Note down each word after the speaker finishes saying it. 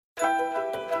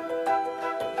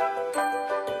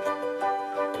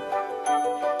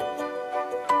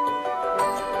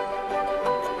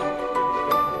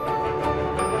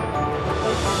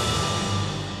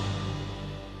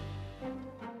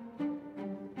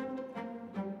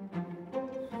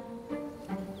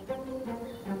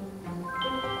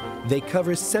They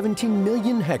cover 17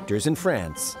 million hectares in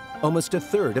France, almost a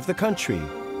third of the country.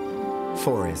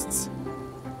 Forests,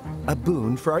 a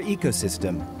boon for our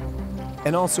ecosystem,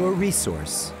 and also a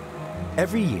resource.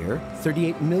 Every year,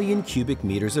 38 million cubic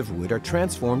meters of wood are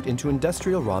transformed into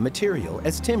industrial raw material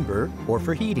as timber or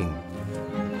for heating.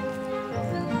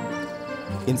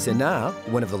 In Sénart,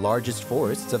 one of the largest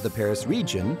forests of the Paris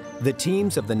region, the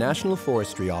teams of the National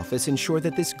Forestry Office ensure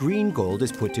that this green gold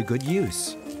is put to good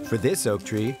use. For this oak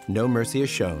tree, no mercy is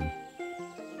shown.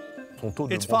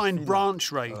 Its fine branch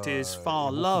rate is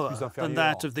far lower than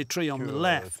that of the tree on the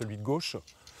left.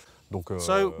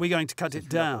 So we're going to cut it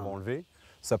down.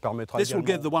 This will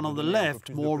give the one on the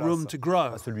left more room to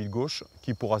grow. A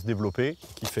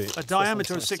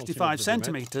diameter of 65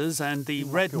 centimeters, and the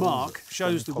red mark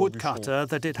shows the woodcutter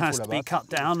that it has to be cut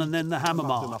down, and then the hammer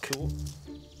mark.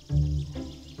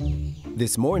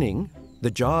 This morning,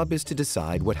 the job is to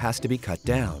decide what has to be cut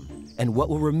down and what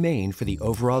will remain for the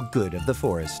overall good of the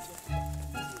forest.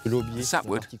 The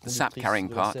sapwood, the sap-carrying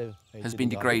part, has been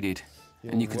degraded,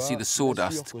 and you can see the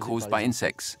sawdust caused by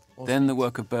insects. Then the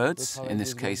work of birds, in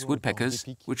this case woodpeckers,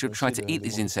 which have tried to eat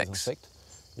these insects.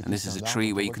 And this is a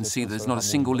tree where you can see there's not a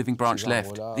single living branch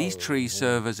left. These trees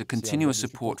serve as a continuous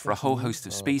support for a whole host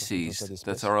of species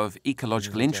that are of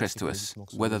ecological interest to us,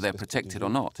 whether they're protected or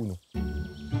not.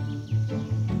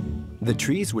 The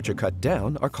trees which are cut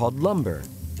down are called lumber,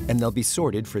 and they'll be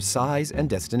sorted for size and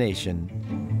destination.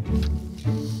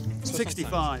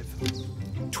 65.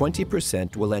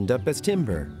 20% will end up as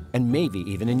timber, and maybe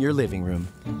even in your living room.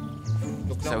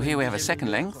 So here we have a second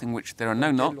length in which there are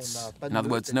no knots, in other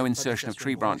words, no insertion of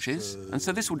tree branches, and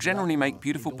so this will generally make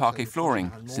beautiful parquet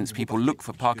flooring, since people look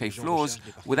for parquet floors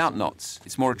without knots.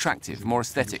 It's more attractive, more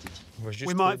aesthetic.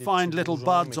 We might find little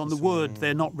buds on the wood.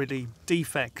 They're not really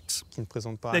defects.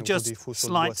 They're just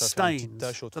slight stains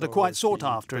that are quite sought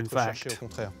after, in fact.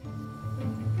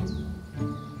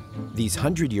 These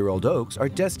 100-year-old oaks are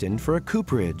destined for a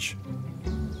cooperage.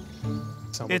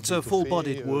 It's a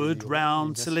full-bodied wood,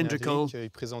 round, cylindrical.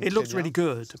 It looks really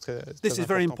good. This is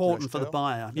very important for the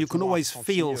buyer. You can always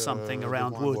feel something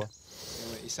around wood.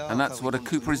 And that's what a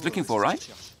cooper is looking for, right?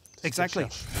 Exactly.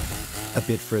 A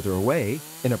bit further away,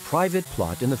 in a private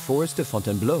plot in the forest of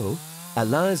Fontainebleau,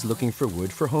 Alain is looking for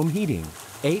wood for home heating.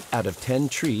 8 out of 10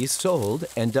 trees sold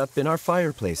end up in our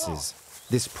fireplaces.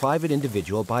 This private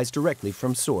individual buys directly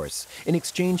from source in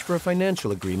exchange for a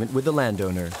financial agreement with the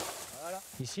landowner.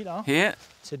 Here,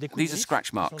 these are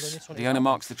scratch marks. The owner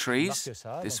marks the trees.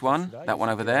 This one, that one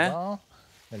over there,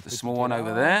 the small one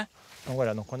over there.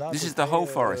 This is the whole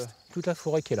forest.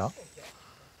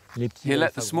 He'll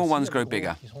let the small ones grow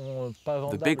bigger.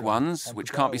 The big ones,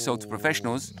 which can't be sold to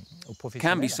professionals,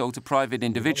 can be sold to private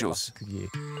individuals.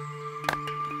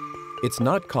 It's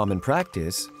not common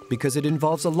practice because it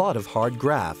involves a lot of hard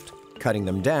graft, cutting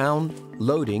them down,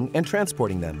 loading, and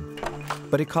transporting them.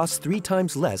 But it costs 3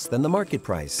 times less than the market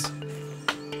price.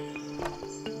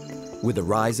 With the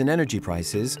rise in energy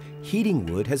prices, heating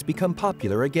wood has become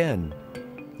popular again.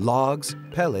 Logs,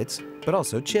 pellets, but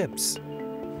also chips.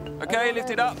 Okay, lift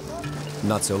it up.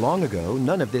 Not so long ago,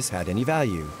 none of this had any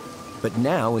value. But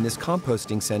now, in this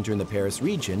composting center in the Paris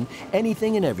region,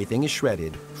 anything and everything is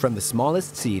shredded, from the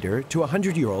smallest cedar to a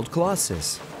 100-year-old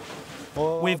colossus.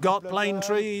 We've got plane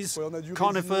trees,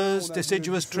 conifers,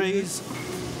 deciduous trees.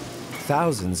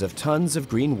 Thousands of tons of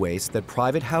green waste that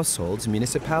private households,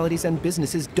 municipalities, and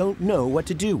businesses don't know what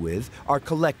to do with are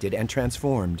collected and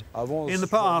transformed. In the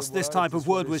past, this type of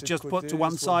wood was just put to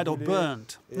one side or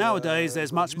burnt. Nowadays,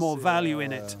 there's much more value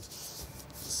in it.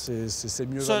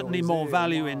 Certainly more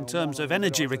value in terms of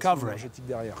energy recovery.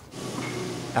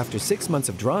 After 6 months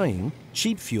of drying,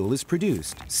 cheap fuel is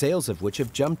produced, sales of which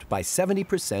have jumped by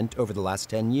 70% over the last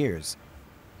 10 years.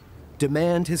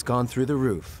 Demand has gone through the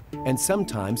roof, and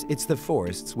sometimes it's the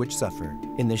forests which suffer.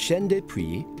 In the Chêne des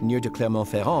Puys, near de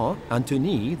Clermont-Ferrand,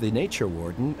 Anthony, the nature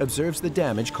warden, observes the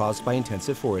damage caused by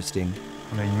intensive foresting.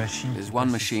 There's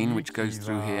one machine which goes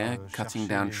through here, cutting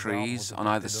down trees on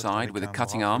either side with a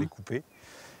cutting arm,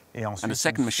 and a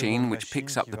second machine which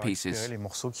picks up the pieces.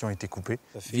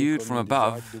 Viewed from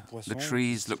above, the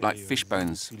trees look like fish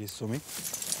bones.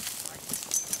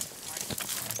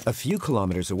 A few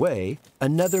kilometers away,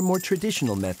 another more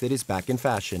traditional method is back in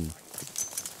fashion.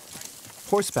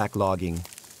 Horseback logging.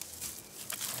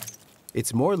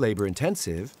 It's more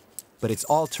labor-intensive, but it's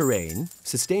all-terrain,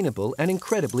 sustainable, and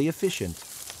incredibly efficient.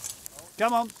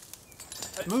 Come on.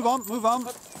 Move on, move on.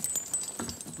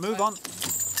 Move on.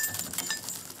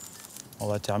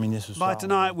 By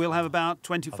tonight, we'll have about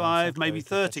 25, maybe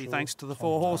 30, thanks to the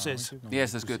 4 horses.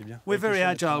 Yes, that's good. We're very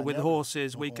agile with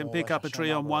horses. We can pick up a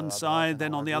tree on one side,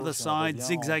 then on the other side,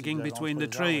 zigzagging between the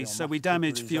trees, so we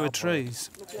damage fewer trees.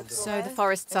 So the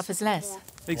forest suffers less?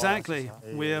 Exactly.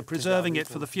 We're preserving it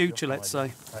for the future, let's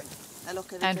say.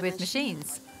 And with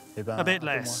machines? A bit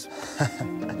less.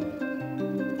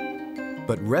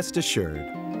 But rest assured,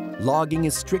 logging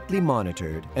is strictly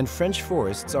monitored and French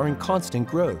forests are in constant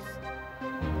growth.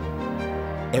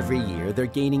 Every year, they're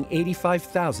gaining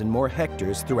 85,000 more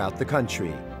hectares throughout the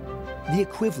country, the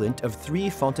equivalent of 3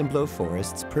 Fontainebleau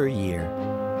forests per year.